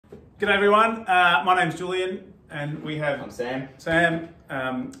G'day everyone, my name's Julian and we have... I'm Sam.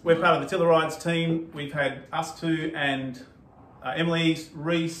 We're part of the Tiller Rides team. We've had us two and Emily,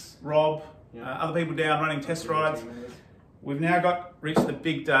 Reese, Rob, other people down running test rides. We've now reached the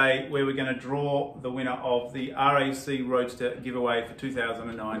big day where we're going to draw the winner of the RAC Roadster giveaway for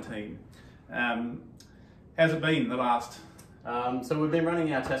 2019. How's it been the last... So we've been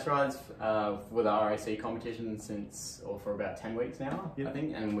running our test rides with the RAC competition for about 10 weeks now, I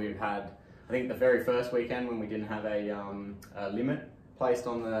think, and we've had, I think the very first weekend when we didn't have a limit placed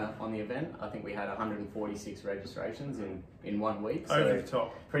on the event, I think we had 146 registrations in 1 week. So over the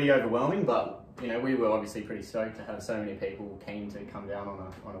top. Pretty overwhelming, but you know, we were obviously pretty stoked to have so many people keen to come down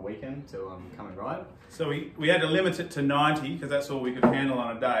on a weekend to come and ride. So we had to limit it to 90 because that's all we could handle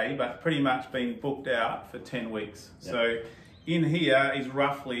on a day, but pretty much been booked out for 10 weeks. Yep. So in here is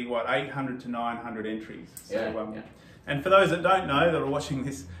roughly, what, 800 to 900 entries. So, and for those that don't know, that are watching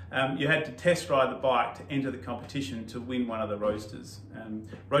this, you had to test ride the bike to enter the competition to win one of the Roadsters.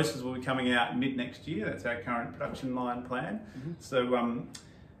 Roadsters will be coming out mid next year. That's our current production line plan. So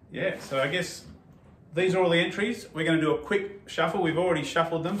so I guess these are all the entries. We're going to do a quick shuffle. We've already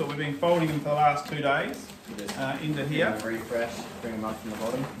shuffled them, but we've been folding them for the last 2 days into here. Refresh, bring them up from the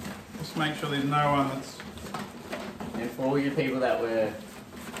bottom. Just make sure there's no one that's... And for all you people that were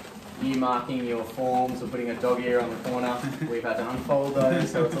earmarking your forms or putting a dog ear on the corner, we've had to unfold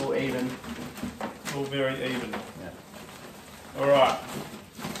those so it's all even. All very even. Yeah. All right.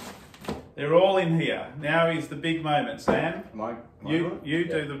 They're all in here. Now is the big moment, Sam. You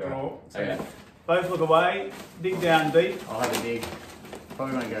do the draw. So both look away. Dig down deep. I'll have a dig.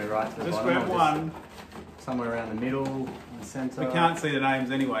 Probably won't go right to the bottom. Just grab one. Somewhere around the middle, the centre. We can't see the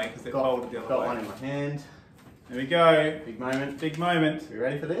names anyway because they're folded the other way. Got one in my hand. There we go. Big moment. Big moment. Are you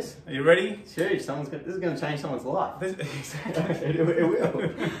ready for this? Are you ready? It's huge. This is going to change someone's life. Exactly. it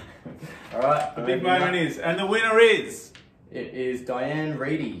will. All right. The big moment is, and the winner is? It is Diane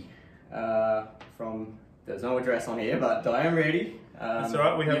Reedy from, there's no address on here, but Diane Reedy. That's all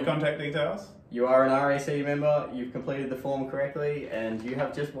right. We have contact details. You are an RAC member, you've completed the form correctly, and you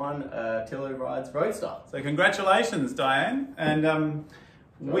have just won a Tiller Rides Roadster. So congratulations, Diane. And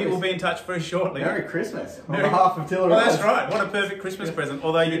we will be in touch very shortly. Merry Christmas on behalf of Tiller Rides. That's right. What a perfect Christmas present.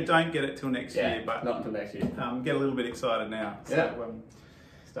 Although you don't get it till next year, but not until next year. Get a little bit excited now.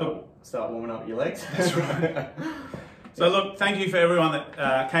 So, start warming up your legs. That's right. So look, thank you for everyone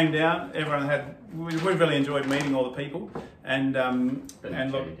that came down. We've really enjoyed meeting all the people, and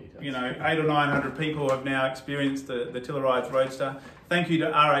look, you know, 800 or 900 people have now experienced the Tiller Rides Roadster. Thank you to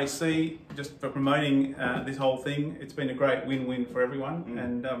RAC just for promoting this whole thing. It's been a great win-win for everyone,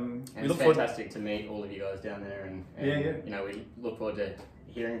 and we look forward. It's fantastic to meet all of you guys down there, and you know, we look forward to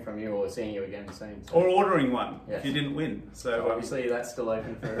hearing from you or seeing you again soon. So. Or ordering one if you didn't win. So obviously that's still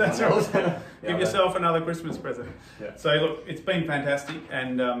open for that's everyone else. Right. Give yourself another Christmas present. Yeah. So look, it's been fantastic,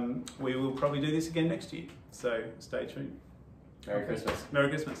 and we will probably do this again next year. So stay tuned. Merry Christmas. Merry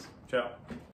Christmas. Ciao.